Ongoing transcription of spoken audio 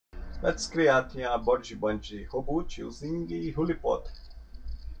Let's create a Bollinger Band robot using Holy Potter.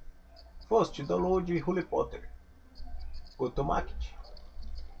 First, download Holy Potter. Go to Market.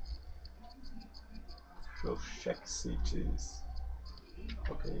 Show check cities.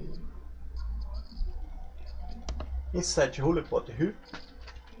 Okay. Insert Holy Potter here.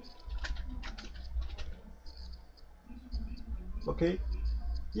 Okay.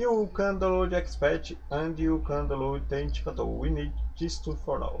 You can download Expert and you can download the indicator. We need these two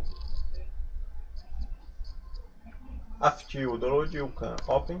for now. After you download, you can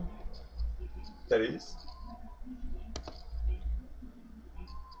open. There is.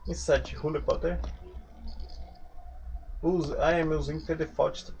 Insert Holy Potter. I am using the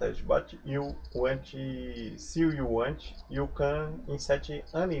default strategy, but you want, se you want, you can insert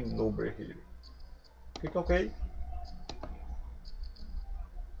any number here. Click OK.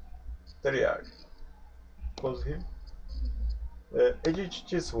 There you are. Close here. Edit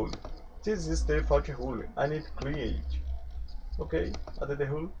this rule. This is the default rule. I need to create. Okay, add the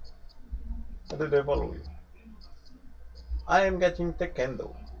rule. Add the value. I am getting the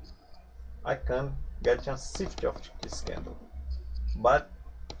candle. I can get a shift of this candle. But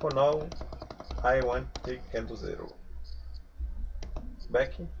for now, I want the candle 0.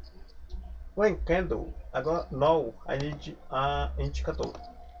 Back. When candle, agora now I need an indicator.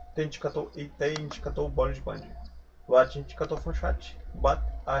 The indicator is the indicator Bollinger Band. What indicator from chat? But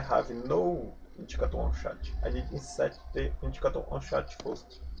I have no indicator on chat. I need to insert the indicator on chat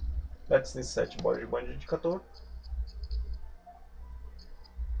first. Let's insert Bollinger Band indicator.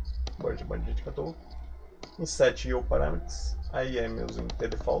 Bollinger Band indicator. Insert your parameters. I am using the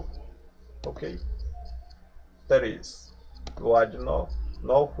default. Okay. There is. Load now.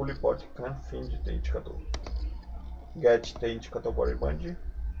 Now Holy Potter can find the indicator. Get the indicator Bollinger Band.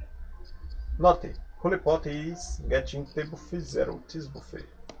 Note, Holy Potter is getting the buffet 0, this buffet.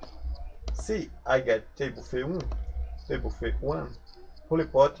 Se I get the buffet 1, the buffet 1, Holy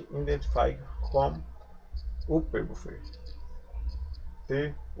Potter identify como upper buffet,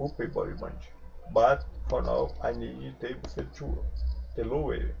 the upper Bollinger Band. But for now, I need the buffet 2, the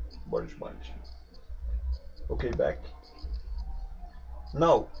lower Bollinger Band. Okay, back.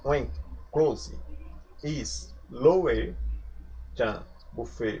 Now, when close is lower than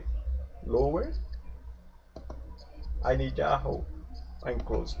buffet lower, I need a hole. When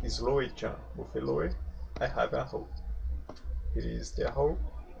close is lower than buffet lower, I have a hole. Here is the hole.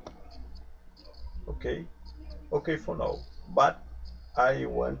 Okay, okay for now. But I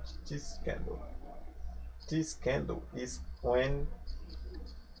want this candle. This candle is when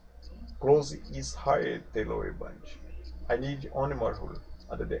close is higher the lower band. I need only more hole.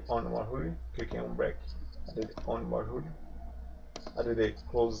 Add the on more hole. Clicking on break. Add the on more hole. Add the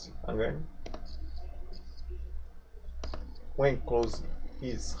close again. When close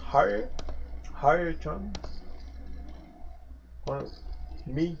is higher than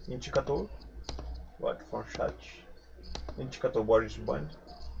me indicator, what from chat, indicator Bollinger Band,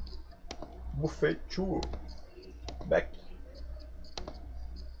 buffet 2, back.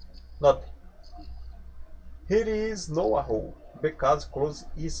 Note, here is no a hole because close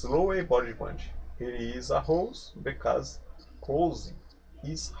is lower Bollinger Band. Here is a hole because close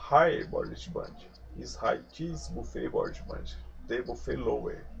is higher Bollinger Band. Is high this buffet Bollinger Band, the buffet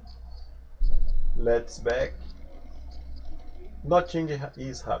lower. Let's back. Nothing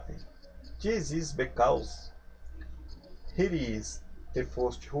is happening. This is because here is the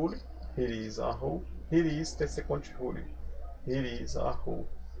first rule, here is a hole, here is the second rule, here is a hole.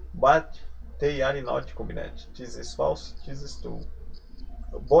 But they are not combined. This is false, this is true.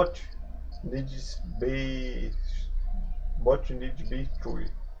 Both need be true.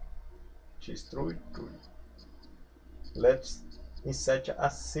 This is true. Let's insert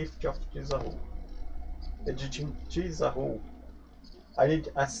a shift of this hole. Editing this hole, I need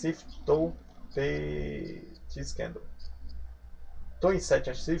a shift to this candle. To insert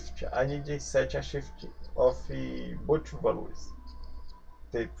a shift, I need to insert a shift of both values.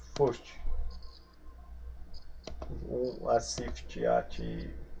 The first, a shift at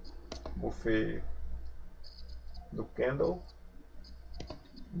buffet do candle,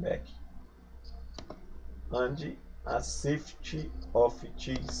 back, and a shift of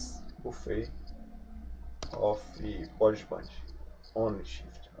this buffet of Bollinger Band. Only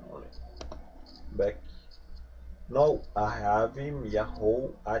shift, only back. Now I have a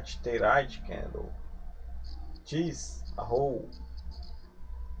hole at the right candle. This hole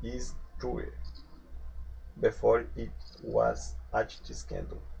is true. Before it was at this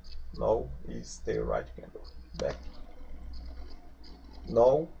candle. Now is the right candle. Back.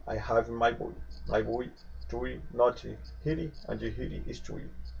 Now I have my boy. My boy true, not here, and here is true.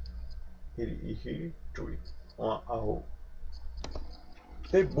 here, 3 on a row.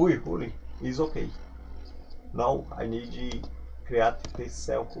 The buoy rule is okay. Now I need to create the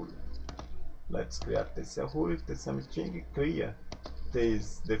cell rule. Let's create the cell rule. The same thing, clear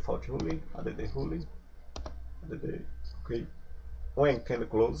this default rule, add the rule, okay. When can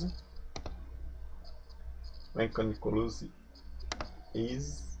close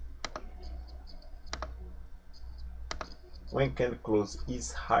is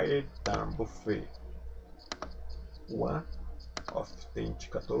higher than buffet 1 of the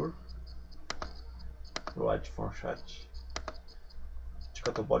indicator. Load from chat.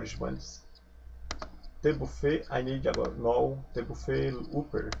 Indicator Bollinger Bands. The buffet I need agora. No, the buffet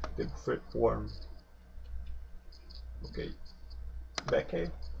upper, the buffet warm. Okay. Back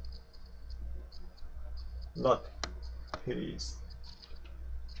here. Not. Here it is.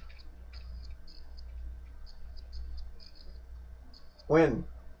 When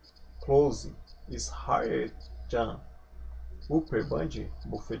closing is higher than upper band,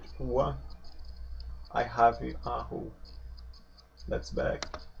 buffet 1, I have a hole. Let's back.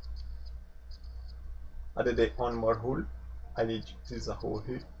 Added one more hole. I need this hole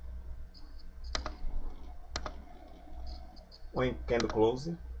here. When can close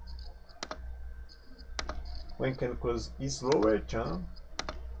is lower than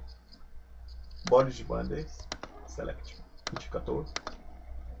Bollinger Bands. Select indicator.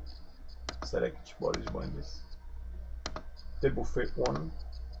 Select Bollinger Bands. The buffet 1.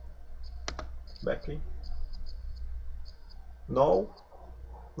 Back. No,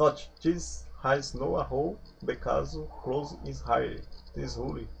 not this has no hole because close is higher. This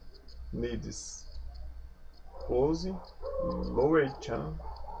rule needs closing lower than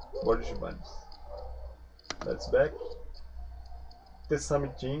Bollinger Bands. Let's back. The same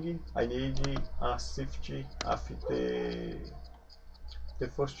thing, I need a shift after the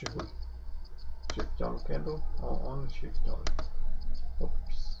first rule. Shift on candle, on shift on.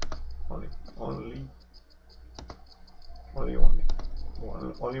 Oops, only one.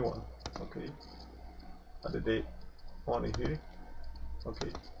 Okay. Add the only here.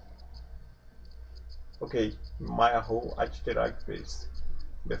 Okay. Okay, my hole at the right place.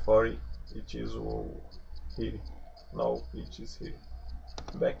 Before it is here. Now it is here.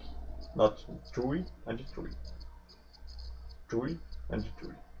 Back. Not 3 and 3. 3 and 3.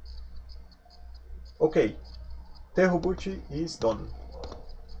 Okay. The robot is done.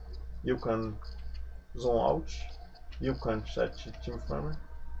 You can zoom out. You can set team frame.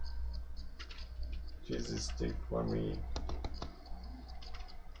 This is the for me.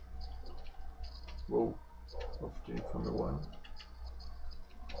 Row of team frame 1.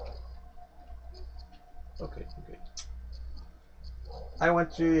 Okay. I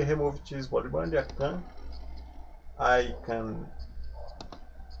want to remove this Bollinger Band. I can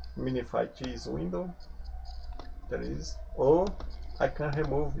minify this window. There is, or I can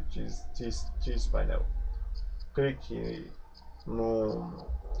remove this panel. Click no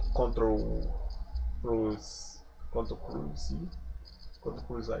Ctrl plus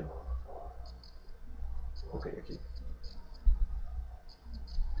I. Okay, aqui.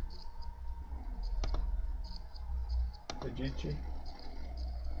 Edit.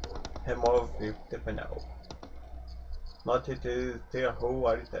 Remove the panel. Not the whole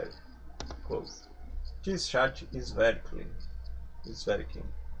arithmetic. Close. This chart is very clean. It's very clean.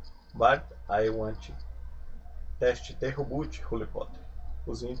 But I want to test the reboot rule pot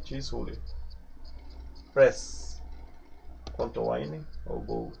using this rule. Press Ctrl N ou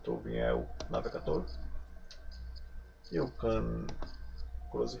go to VL navigator. You can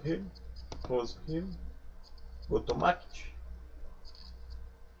close here, go to market.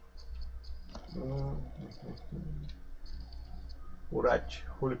 Urate,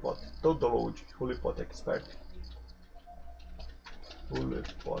 rule pot, todo load, rule pot expert. Rule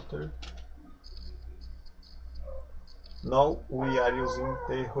potter. Now we are using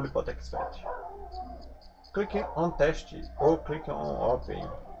the rule pot expert. Click on test or click on open.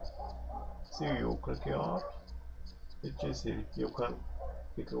 See, you click on it is here. You can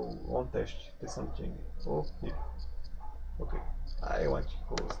click on test the something or here. Okay, I want to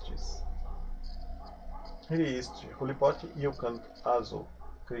close this. Here is the rule pot. You can also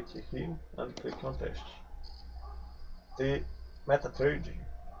click here and click on test. The MetaThread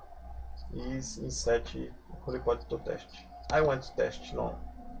is insert rule pot to test. I want to test on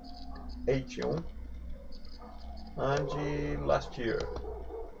 81 and last year.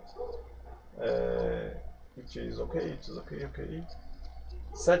 It is okay.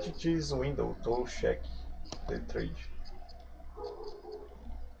 Set this window to check the trade.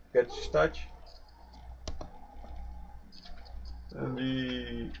 Get start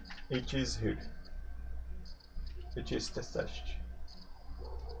and it is here. It is the test.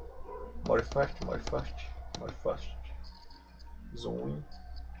 More fast, more fast, more fast. Zoom in.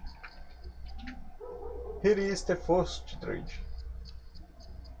 Here is the first trade.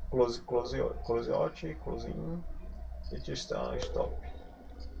 Close out, close in. It is stop.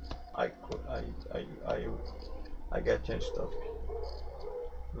 I get and stop.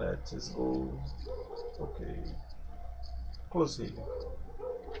 Let's go. Okay. Close here.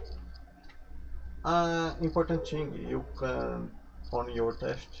 Important thing, you can on your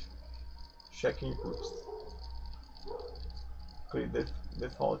test check inputs. Click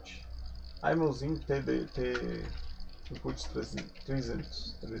default. I'm using the inputs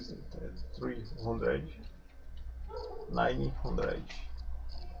 300, 900.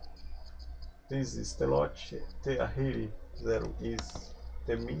 This is the lot. The here 0 is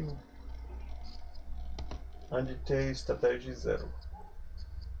the minimum, and the strategy 0.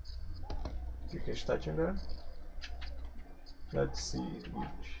 Fica starting there. Let's see it.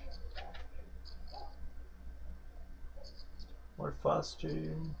 More fast.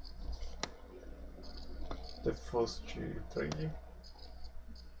 The first trade.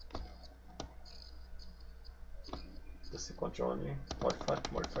 The second one. More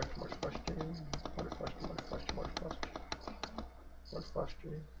fast, more fast, more fast, more fast, more fast, more fast, more fast.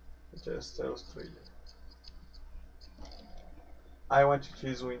 Just those three. I want to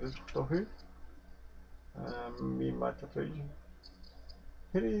choose Windows to here. Me meta trade.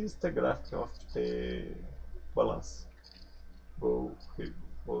 Here is the graph of the balance. We'll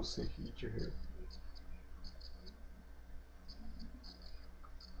see it here.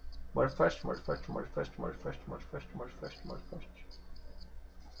 More fast, more fast, more fast, more fast, more fast, more fast, more fast.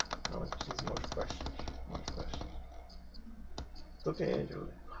 Now it is more fast, more fast. To the end,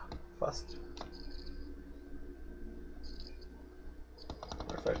 fast.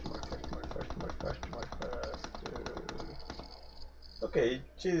 More fast, more fast, more fast, more fast, more fast. Okay,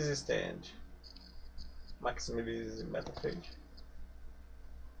 it is the end. Maximize meta trade.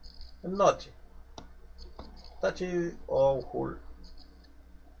 Note that is all whole.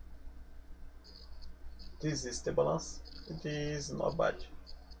 This is the balance. It is not bad,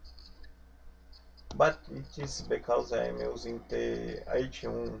 but it is because I am using the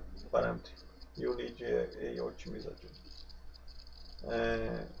H1 parameter. You need a optimizer.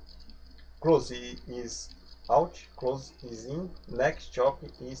 Close is out, close is in, next chop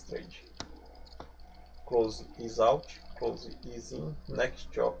is trade. Close is out, close is in,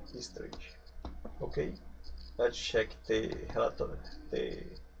 next chop is trade. Okay, let's check the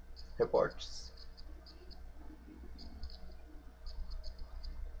reports.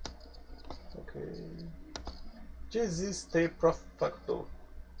 Okay, this is the profit factor.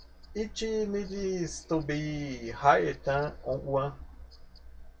 It needs to be higher than 1,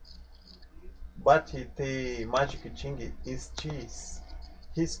 but the magic thing is this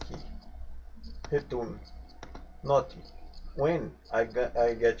risky return. Note, when I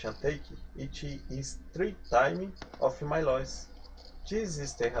get a take, it is 3 times of my loss. This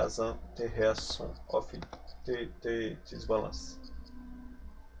is the reason of this balance.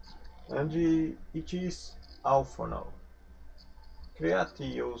 And it is all for now. Create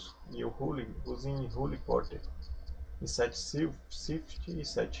your rule using rule porter. Set shift, set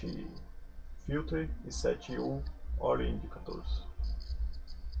filter, set U or indicators.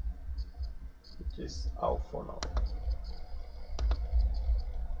 It is all for now.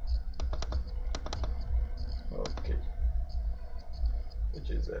 Okay. It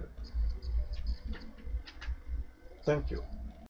is there. Thank you.